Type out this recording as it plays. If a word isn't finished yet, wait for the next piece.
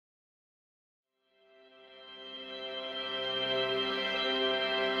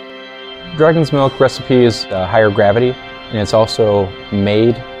Dragon's Milk recipe is higher gravity, and it's also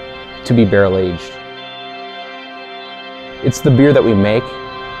made to be barrel aged. It's the beer that we make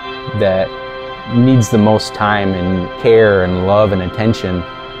that needs the most time and care and love and attention,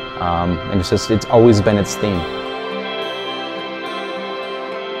 and it's always been its theme.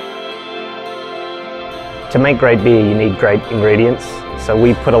 To make great beer, you need great ingredients. So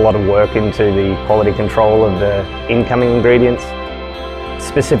we put a lot of work into the quality control of the incoming ingredients.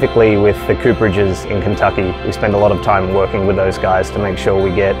 Specifically with the cooperages in Kentucky, we spend a lot of time working with those guys to make sure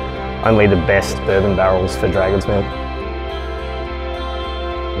we get only the best bourbon barrels for Dragon's Milk.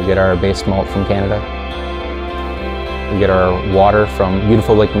 We get our base malt from Canada. We get our water from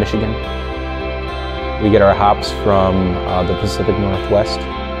beautiful Lake Michigan. We get our hops from the Pacific Northwest.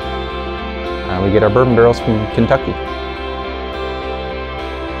 We get our bourbon barrels from Kentucky.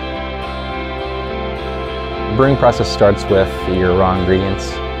 The brewing process starts with your raw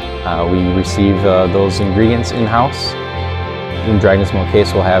ingredients. We receive those ingredients in-house. In Dragon's Milk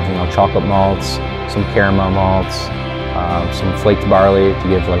case, we'll have chocolate malts, some caramel malts, some flaked barley to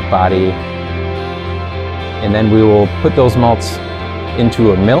give body. And then we will put those malts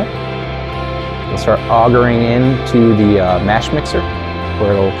into a mill. We'll start augering into the mash mixer,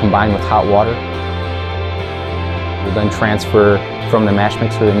 where it'll combine with hot water. We'll then transfer from the mash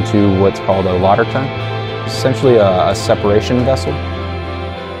mixer into what's called a lauter tun, essentially a separation vessel.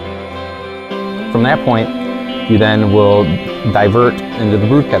 From that point, you then will divert into the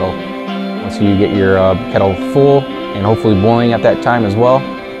brew kettle. Once you get your kettle full and hopefully boiling at that time as well,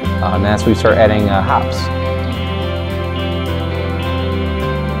 and that's when we start adding hops.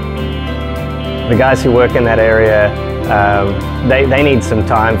 The guys who work in that area, they need some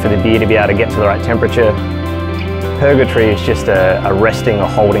time for the beer to be able to get to the right temperature. Purgatory is just a resting or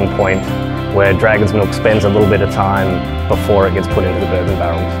holding point where Dragon's Milk spends a little bit of time before it gets put into the bourbon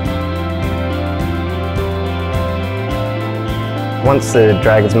barrels. Once the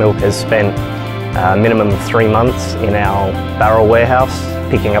Dragon's Milk has spent a minimum of 3 months in our barrel warehouse,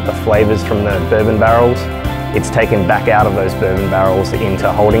 picking up the flavours from the bourbon barrels, it's taken back out of those bourbon barrels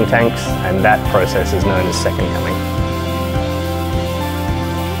into holding tanks, and that process is known as second coming.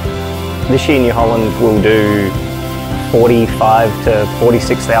 This year New Holland will do 45 to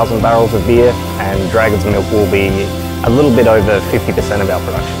 46,000 barrels of beer, and Dragon's Milk will be a little bit over 50% of our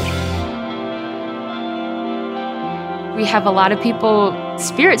production. We have a lot of people,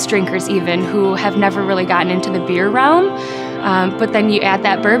 spirits drinkers even, who have never really gotten into the beer realm, but then you add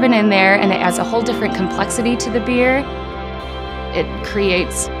that bourbon in there and it adds a whole different complexity to the beer. It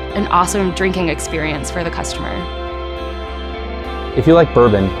creates an awesome drinking experience for the customer. If you like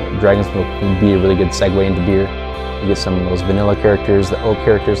bourbon, Dragon's Milk can be a really good segue into beer. You get some of those vanilla characters, the oak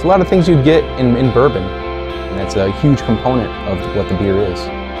characters, a lot of things you get in bourbon, and that's a huge component of what the beer is.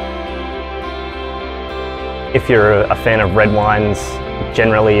 If you're a fan of red wines,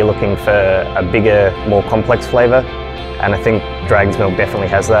 generally you're looking for a bigger, more complex flavour, and I think Dragon's Milk definitely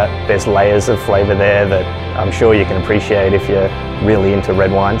has that. There's layers of flavour there that I'm sure you can appreciate if you're really into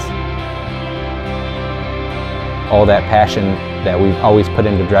red wines. All that passion that we've always put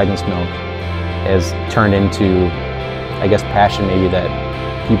into Dragon's Milk has turned into, I guess, passion maybe that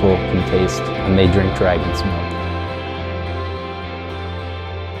people can taste when they drink Dragon's Milk.